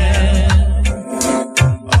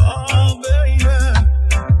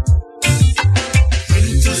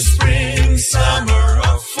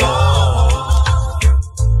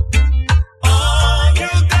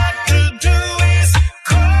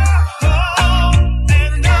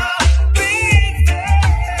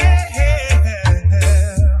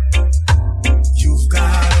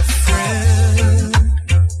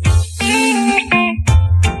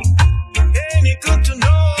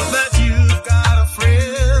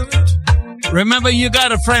 Remember, you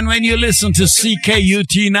got a friend when you listen to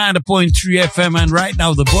CKUT 90.3 FM, and right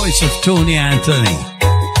now the voice of Tony Anthony.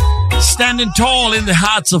 Standing tall in the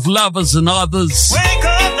hearts of lovers and others. Wake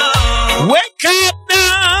up now. Wake up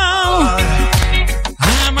now.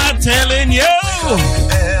 I'm telling you.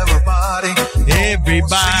 Everybody.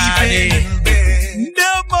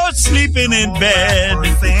 No more sleeping in bed.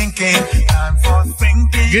 Time for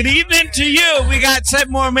thinking. Good evening to you. We got 10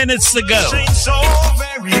 more minutes to go. Changed so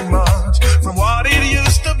very much from what it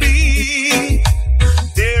used to be.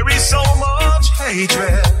 There is so much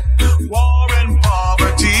hatred, war and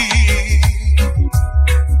poverty.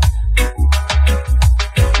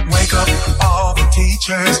 Wake up all the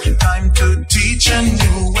teachers, time to teach a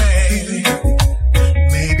new way.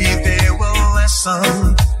 Maybe they will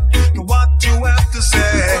listen to what you have to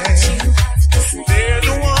say. They're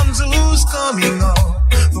the ones who's coming on.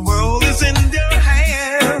 The world is in their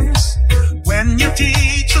hands. When you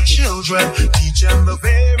teach the children, teach them the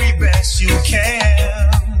very best you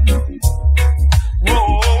can.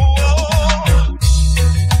 Whoa,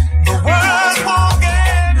 the world won't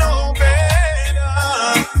get no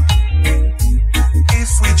better if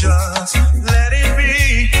we just let it be.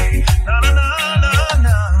 Na na na na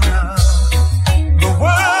na na. The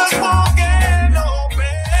world won't get no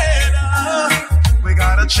better. We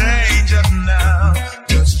gotta change it now,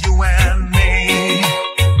 just you and me.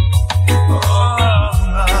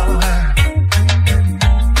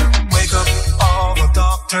 Wake up all the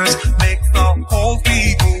doctors, make the whole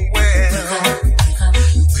people well.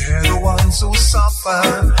 They're the ones who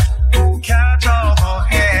suffer, who catch all the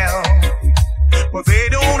hell. But they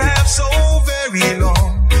don't have so very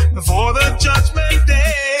long before the judgment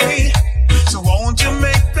day. So won't you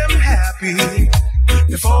make them happy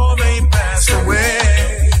before they pass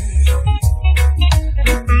away?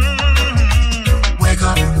 Wake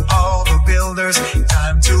up all the builders,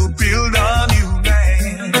 time to build a new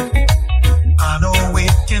land. I know we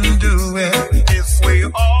can do it if we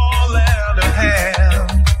all lend a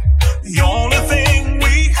hand. The only thing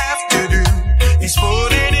we have to do is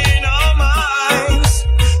put it in our minds.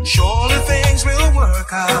 Surely things will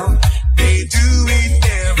work out. They do it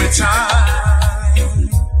every time.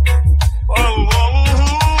 Oh,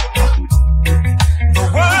 the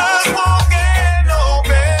world won't get no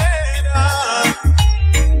better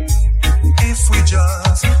if we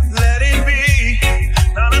just let it be.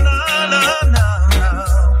 Na na na na na na.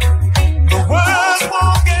 The world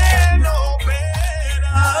won't get no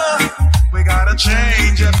better. We gotta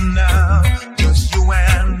change it now, just you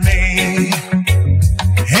and me.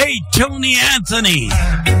 Hey, Tony Anthony.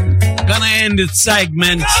 Gonna end this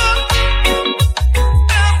segment.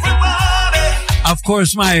 Of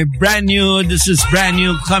course, this is brand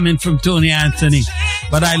new coming from Tony Anthony.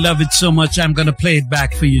 But I love it so much, I'm gonna play it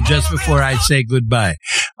back for you just before I say goodbye.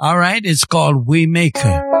 Alright, it's called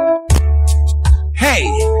Waymaker. Hey,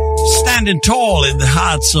 standing tall in the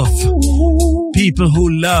hearts of people who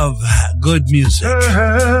love good music.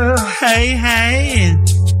 Hey, hey.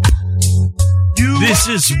 This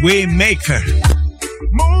is Waymaker.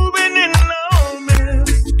 Moving in no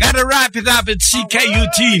mist. Gotta wrap it up at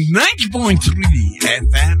CKUT 90.3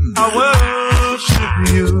 FM. I worship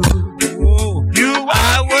you.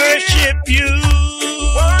 I worship you.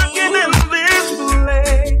 Working in this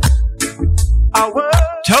place. I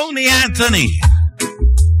worship Tony Anthony.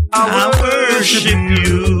 I worship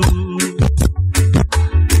you.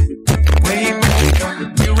 Waymaker,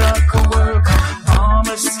 miracle worker,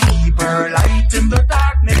 promise keeper, light in the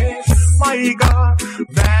darkness. My God,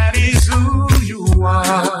 that is who you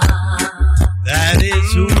are. That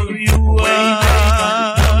is who you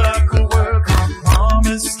are. Miracle worker,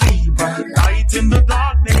 promise keeper, light in the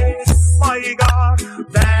darkness. My God,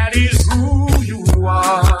 that is who you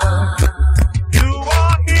are. You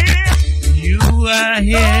are here. You are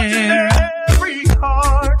here. Every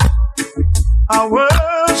heart, I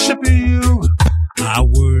worship you. I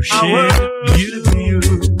worship you.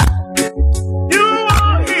 You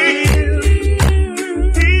are here,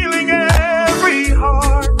 healing every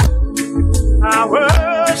heart. I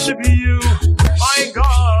worship you. My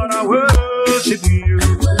God, I worship you.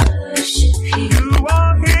 You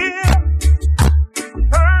are here,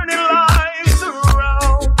 turning lives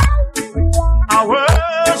around. I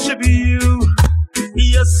worship you.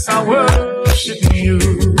 Yes, I worship you.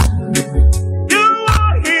 You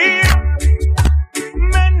are here,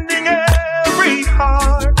 mending every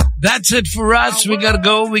heart. That's it for us. We gotta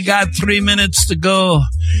go. We got 3 minutes to go.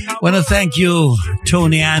 Want to thank you,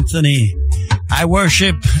 Tony Anthony. I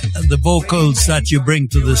worship the vocals that you bring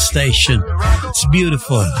to the station. It's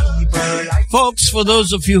beautiful. Folks, for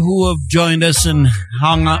those of you who have joined us and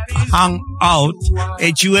hung out,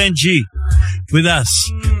 HUNG, with us.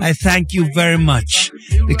 I thank you very much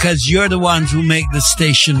because you're the ones who make the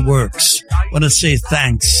station works. I want to say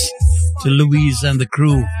thanks to Louise and the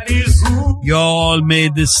crew. You all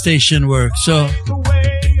made this station work. So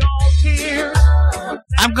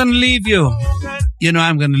I'm going to leave you. You know,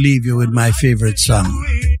 I'm going to leave you with my favorite song.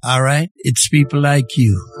 All right? It's People Like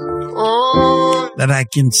You that I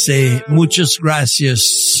can say muchas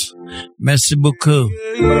gracias. Merci beaucoup.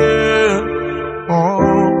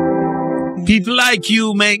 People like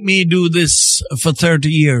you make me do this for 30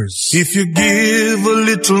 years. If you give a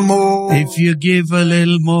little more. If you give a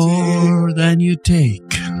little more than you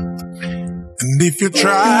take. And if you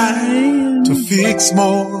try to fix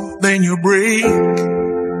more than you break.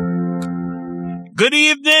 Good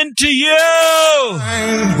evening to you.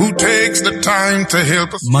 Who takes the time to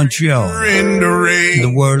help us? Montreal. In the rain.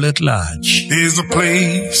 The world at large. There's a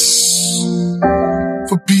place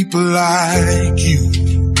for people like you.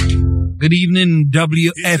 Good evening,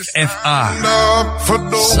 WFFR,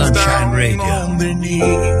 Sunshine Radio.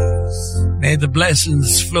 May the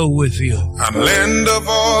blessings flow with you. And lend a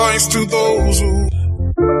voice to those who...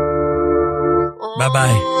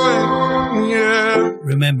 Bye-bye. Yeah.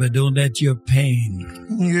 Remember, don't let your pain,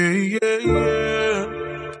 Yeah.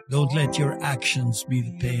 don't let your actions be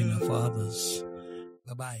the pain of others.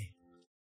 Bye-bye.